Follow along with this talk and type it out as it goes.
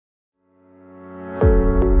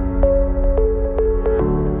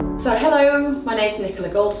Hello, my name is Nicola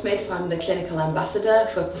Goldsmith. I'm the Clinical Ambassador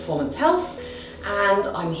for Performance Health, and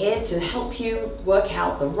I'm here to help you work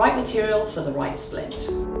out the right material for the right splint.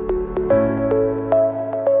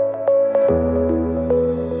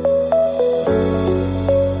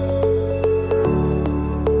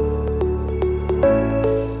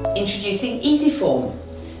 Introducing Ezeform.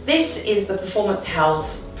 This is the Performance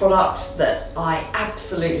Health product that I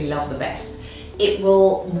absolutely love the best. It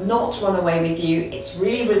will not run away with you, it's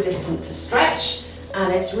really resistant to stretch,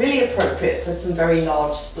 and it's really appropriate for some very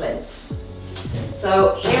large splints.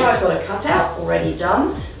 So here I've got a cutout already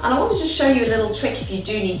done, and I wanted to show you a little trick if you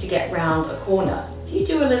do need to get round a corner. If you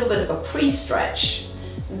do a little bit of a pre-stretch,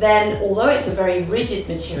 then although it's a very rigid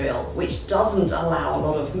material which doesn't allow a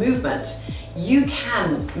lot of movement, you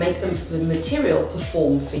can make the material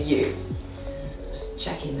perform for you. Just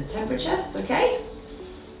checking the temperature, it's okay.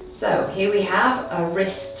 So here we have a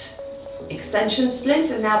wrist extension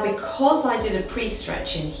splint, and now because I did a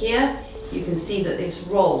pre-stretch in here, you can see that this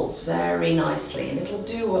rolls very nicely and it'll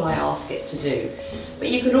do what I ask it to do. But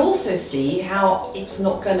you can also see how it's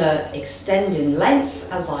not going to extend in length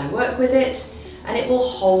as I work with it, and it will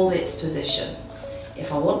hold its position.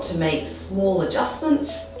 If I want to make small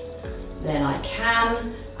adjustments, then I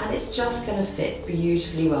can, and it's just going to fit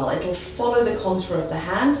beautifully well. It'll follow the contour of the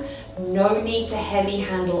hand. No need to heavy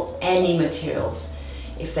handle any materials.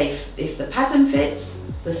 If the pattern fits,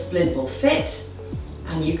 the splint will fit,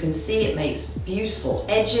 and you can see it makes beautiful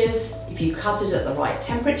edges if you cut it at the right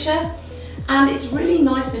temperature. And it's really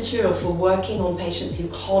nice material for working on patients who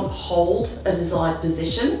can't hold a desired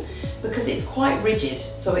position because it's quite rigid,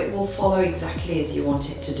 so it will follow exactly as you want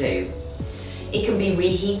it to do. It can be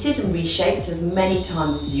reheated and reshaped as many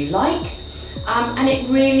times as you like. And it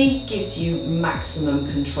really gives you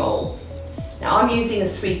maximum control. Now I'm using a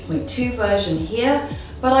 3.2 version here,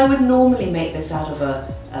 but I would normally make this out of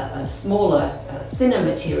a smaller, thinner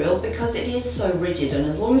material because it is so rigid, and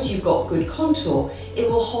as long as you've got good contour, it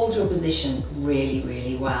will hold your position really,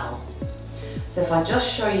 really well. So if I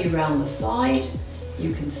just show you around the side,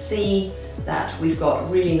 you can see that we've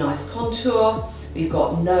got really nice contour. We've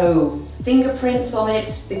got no fingerprints on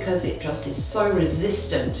it because it just is so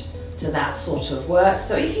resistant to that sort of work.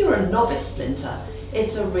 So if you're a novice splinter,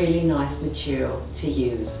 it's a really nice material to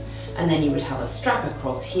use. And then you would have a strap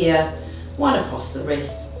across here, one across the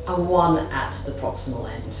wrist, and one at the proximal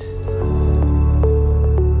end.